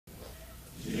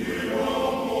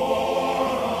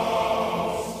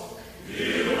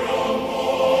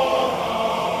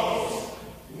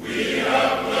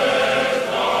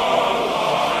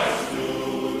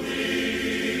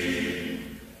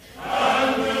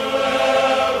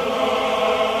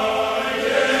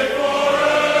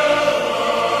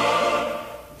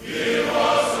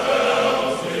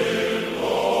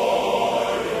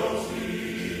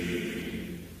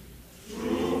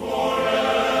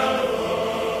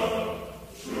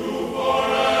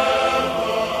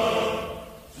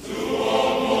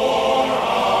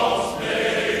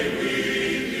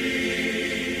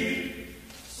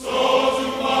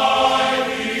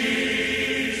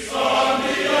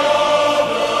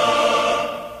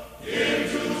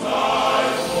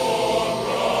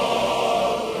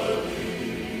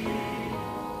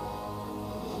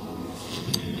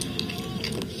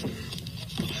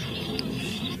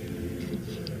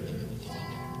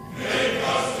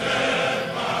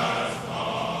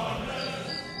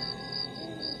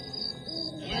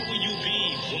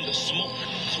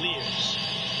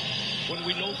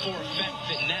know for a fact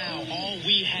that now all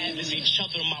we have is each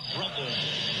other, my brother.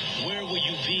 Where will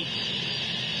you be?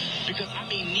 Because I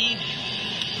may need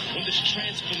you when this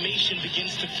transformation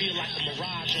begins to feel like a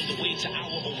mirage on the way to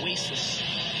our oasis.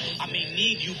 I may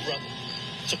need you, brother,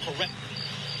 to correct me,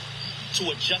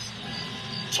 to adjust me,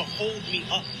 to hold me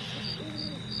up.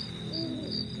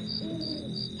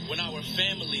 When our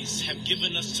families have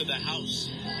given us to the house,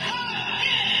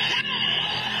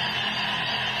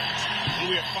 when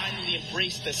we are finally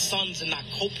embraced as sons and not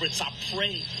culprits, I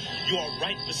pray you are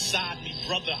right beside me,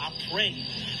 brother. I pray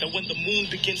that when the moon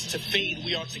begins to fade,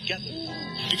 we are together.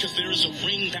 Because there is a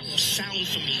ring that will sound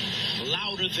for me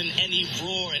louder than any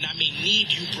roar, and I may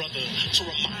need you, brother, to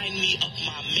remind me of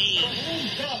my main. For whom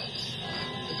does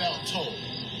the bell toll?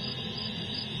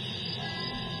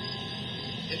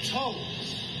 It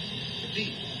tolls the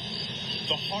deep.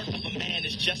 The heart of a man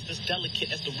is just as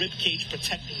delicate as the ribcage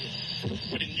protecting it.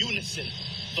 But in unison,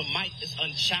 the might is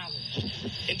unchallenged.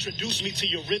 Introduce me to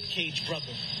your ribcage,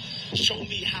 brother. Show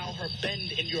me how her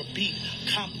bend and your beat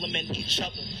complement each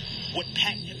other. What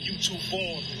pact have you two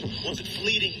formed? Was it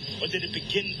fleeting, or did it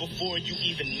begin before you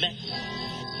even met?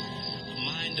 The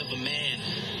mind of a man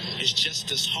is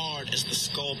just as hard as the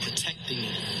skull protecting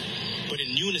it. But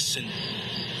in unison,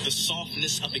 the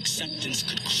softness of acceptance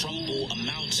could crumble a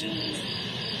mountain.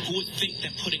 Who would think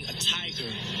that putting a tiger,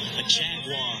 a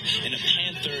jaguar, and a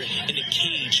panther in a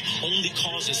cage only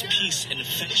causes peace and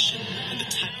affection and the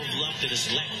type of love that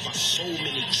is lacked by so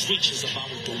many creatures of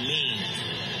our domain?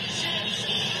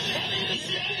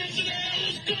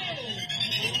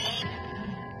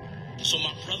 So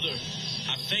my brother,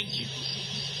 I thank you.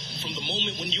 From the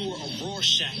moment when you were a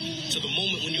Rorschach to the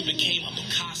moment when you became a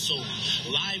Picasso,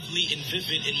 lively and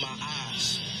vivid in my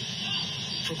eyes.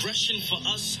 Progression for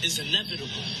us is inevitable.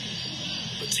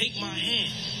 But take my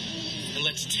hand and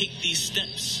let's take these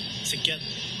steps together.